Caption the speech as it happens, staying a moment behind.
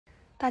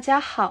大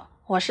家好，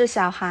我是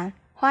小韩，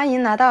欢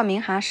迎来到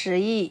民寒食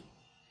艺。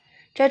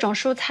这种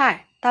蔬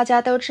菜大家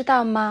都知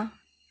道吗？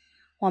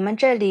我们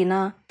这里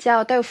呢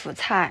叫豆腐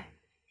菜，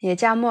也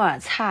叫木耳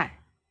菜。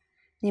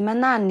你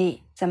们那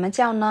里怎么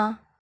叫呢？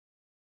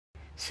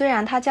虽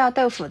然它叫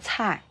豆腐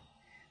菜，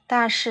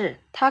但是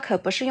它可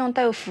不是用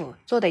豆腐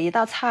做的一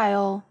道菜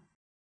哦，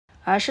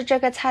而是这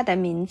个菜的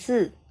名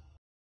字，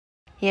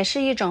也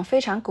是一种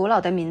非常古老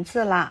的名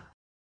字啦。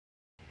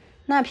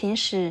那平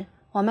时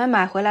我们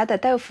买回来的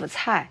豆腐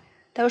菜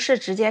都是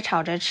直接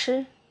炒着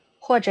吃，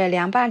或者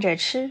凉拌着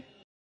吃。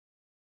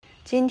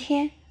今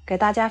天给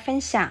大家分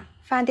享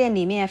饭店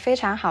里面非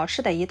常好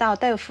吃的一道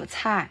豆腐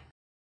菜，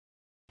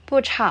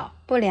不炒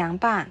不凉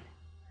拌，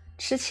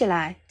吃起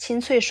来清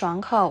脆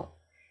爽口，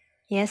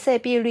颜色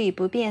碧绿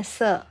不变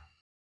色。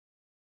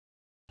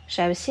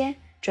首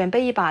先准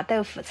备一把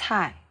豆腐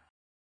菜，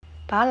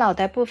把老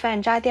的部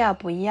分摘掉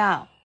不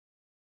要。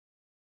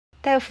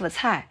豆腐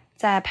菜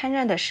在烹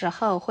饪的时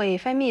候会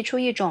分泌出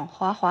一种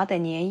滑滑的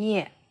粘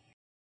液，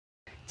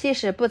即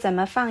使不怎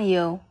么放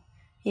油，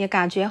也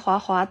感觉滑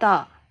滑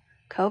的，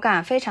口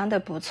感非常的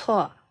不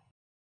错。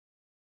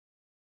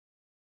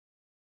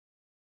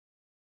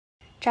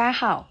摘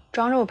好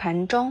装入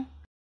盆中，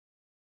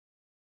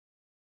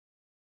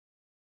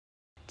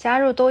加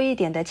入多一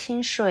点的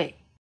清水，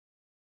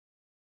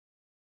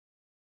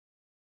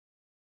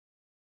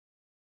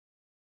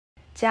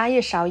加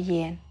1勺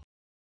盐，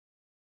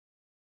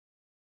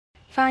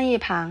放一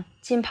旁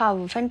浸泡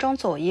5分钟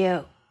左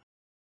右。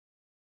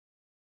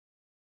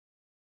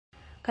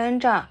跟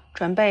着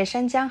准备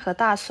生姜和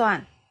大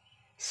蒜，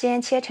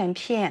先切成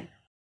片，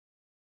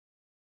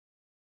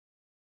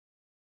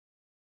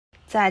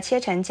再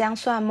切成姜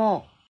蒜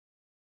末。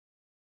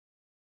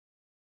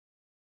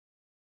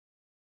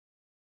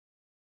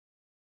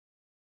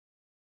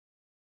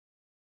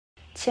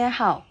切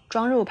好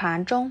装入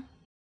盘中。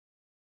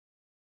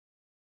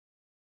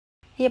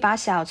一把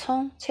小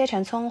葱切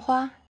成葱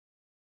花，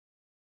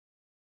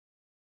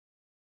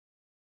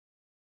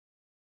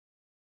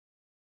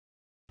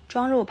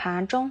装入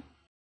盘中。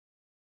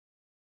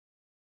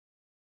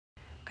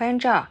跟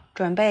着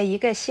准备一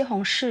个西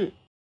红柿，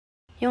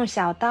用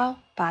小刀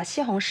把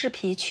西红柿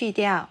皮去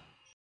掉。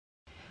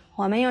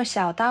我们用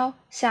小刀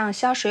像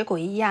削水果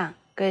一样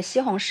给西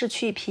红柿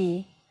去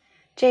皮，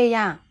这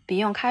样比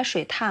用开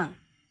水烫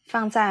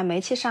放在煤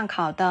气上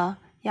烤的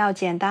要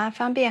简单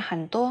方便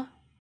很多。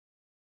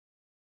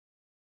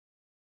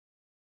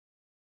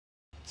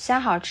削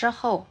好之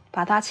后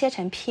把它切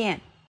成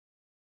片，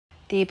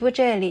底部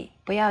这里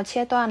不要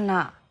切断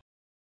了。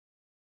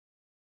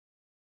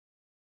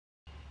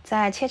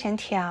再切成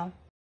条，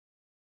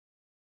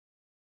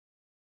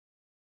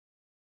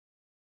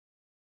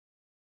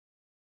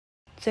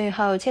最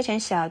后切成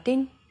小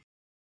丁。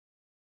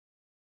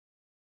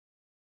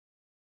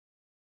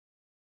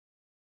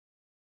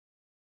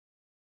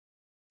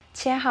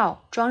切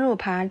好装入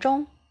盘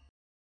中。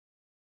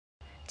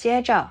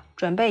接着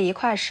准备一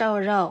块瘦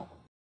肉，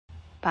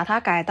把它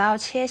改刀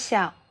切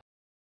小，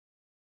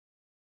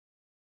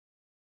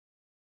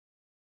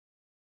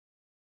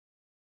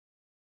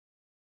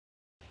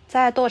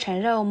再剁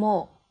成肉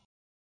末。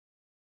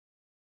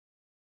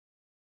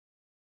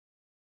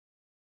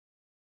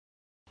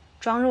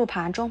装入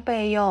盘中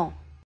备用。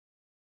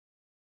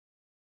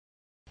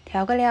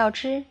调个料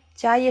汁，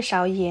加1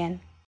勺盐，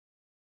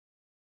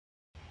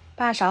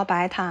半勺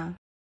白糖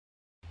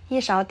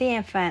，1勺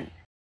淀粉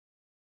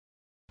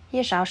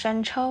，1勺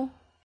生抽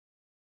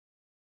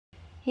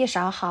，1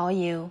勺蚝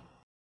油，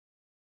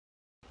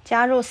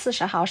加入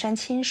40毫升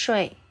清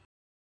水，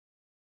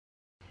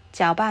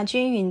搅拌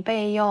均匀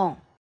备用。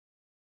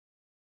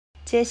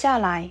接下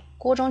来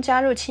锅中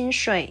加入清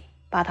水，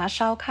把它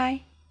烧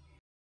开，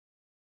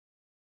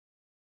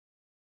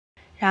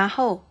然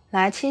后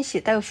来清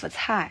洗豆腐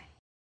菜。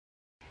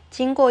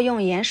经过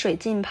用盐水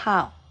浸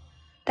泡，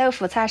豆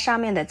腐菜上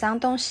面的脏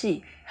东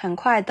西很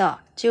快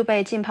的就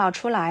被浸泡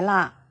出来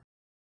了。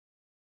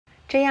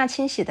这样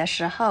清洗的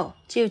时候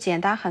就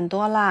简单很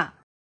多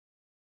啦。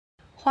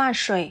换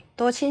水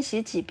多清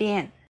洗几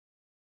遍，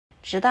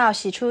直到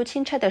洗出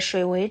清澈的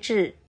水为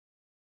止。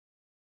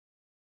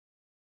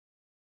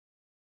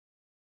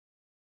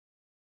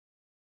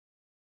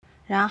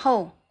然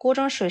后锅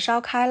中水烧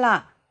开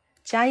了，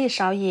加1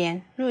勺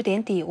盐入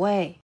点底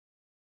味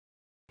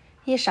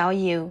，1勺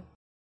油。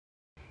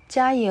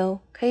加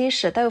油可以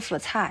使豆腐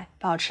菜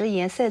保持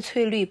颜色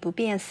翠绿不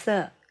变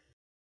色。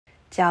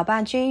搅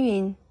拌均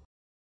匀，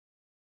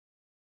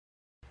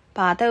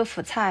把豆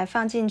腐菜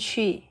放进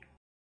去，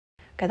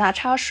给它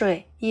焯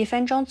水1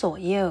分钟左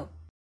右，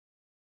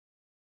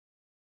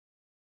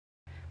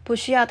不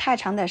需要太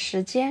长的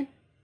时间，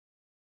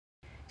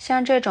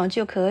像这种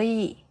就可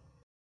以。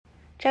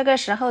这个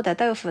时候的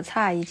豆腐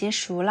菜已经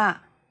熟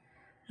了，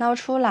捞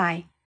出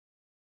来，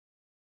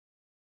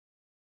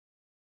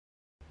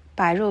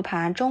摆入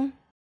盘中。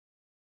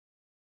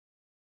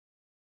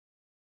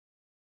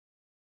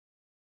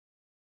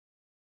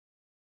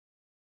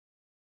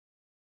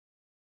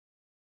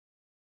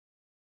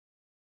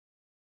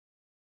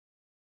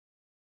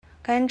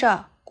跟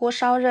着锅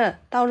烧热，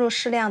倒入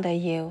适量的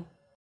油。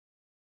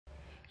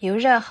油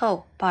热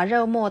后，把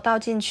肉末倒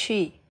进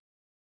去，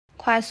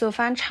快速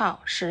翻炒，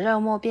使肉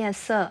末变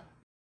色。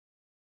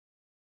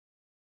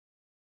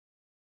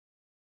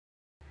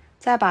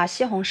再把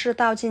西红柿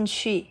倒进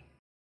去，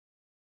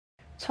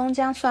葱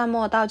姜蒜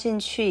末倒进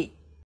去，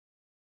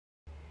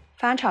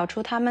翻炒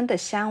出它们的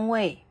香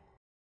味，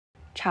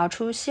炒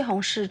出西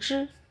红柿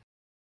汁。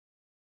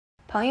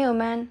朋友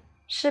们，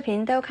视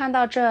频都看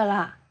到这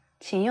了，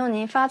请用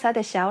您发财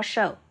的小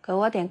手给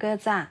我点个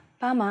赞，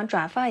帮忙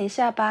转发一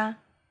下吧。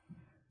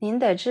您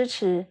的支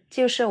持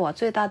就是我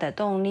最大的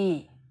动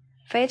力，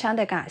非常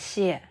的感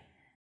谢。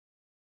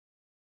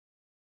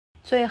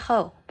最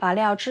后把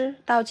料汁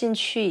倒进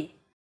去，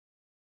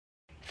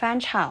翻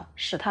炒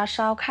使它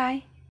烧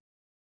开，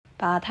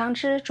把汤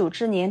汁煮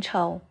至粘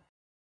稠，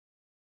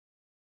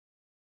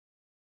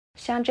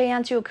像这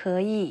样就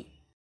可以。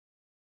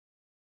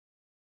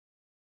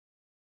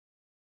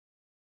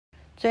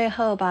最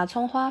后把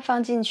葱花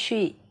放进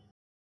去，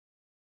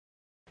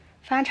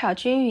翻炒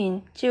均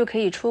匀就可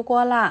以出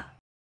锅啦。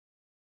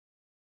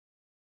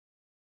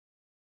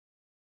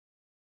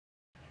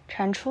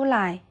盛出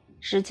来，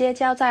直接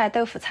浇在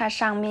豆腐菜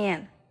上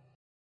面。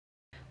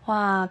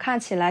哇，看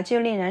起来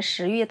就令人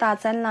食欲大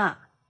增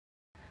了，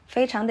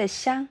非常的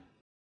香。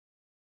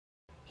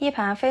一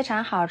盘非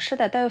常好吃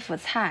的豆腐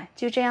菜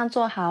就这样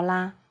做好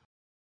啦。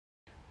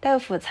豆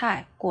腐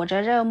菜裹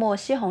着肉末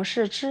西红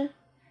柿汁，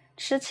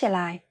吃起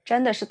来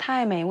真的是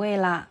太美味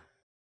了。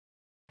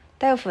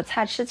豆腐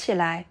菜吃起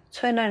来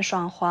脆嫩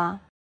爽滑，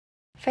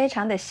非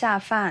常的下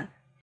饭。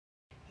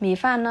米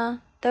饭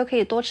呢，都可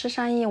以多吃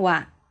上一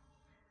碗。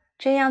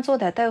这样做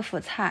的豆腐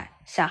菜，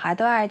小孩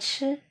都爱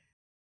吃。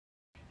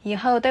以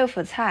后豆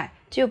腐菜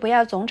就不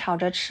要总炒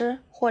着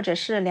吃，或者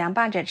是凉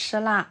拌着吃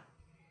啦。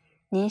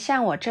您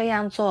像我这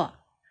样做，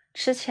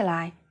吃起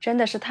来真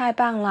的是太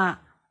棒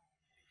了。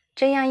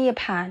这样一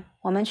盘，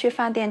我们去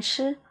饭店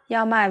吃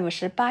要卖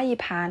58一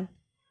盘，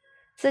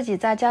自己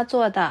在家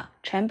做的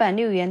成本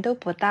6元都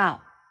不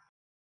到，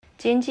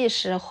经济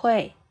实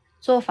惠，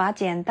做法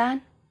简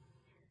单。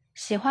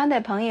喜欢的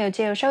朋友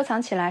就收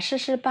藏起来试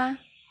试吧。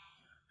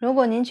如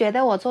果您觉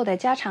得我做的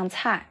家常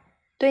菜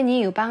对你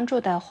有帮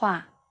助的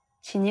话，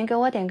请您给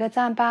我点个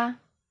赞吧。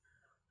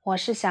我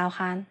是小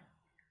韩，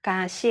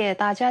感谢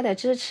大家的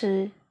支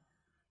持，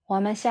我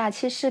们下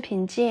期视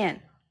频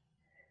见，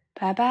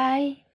拜拜。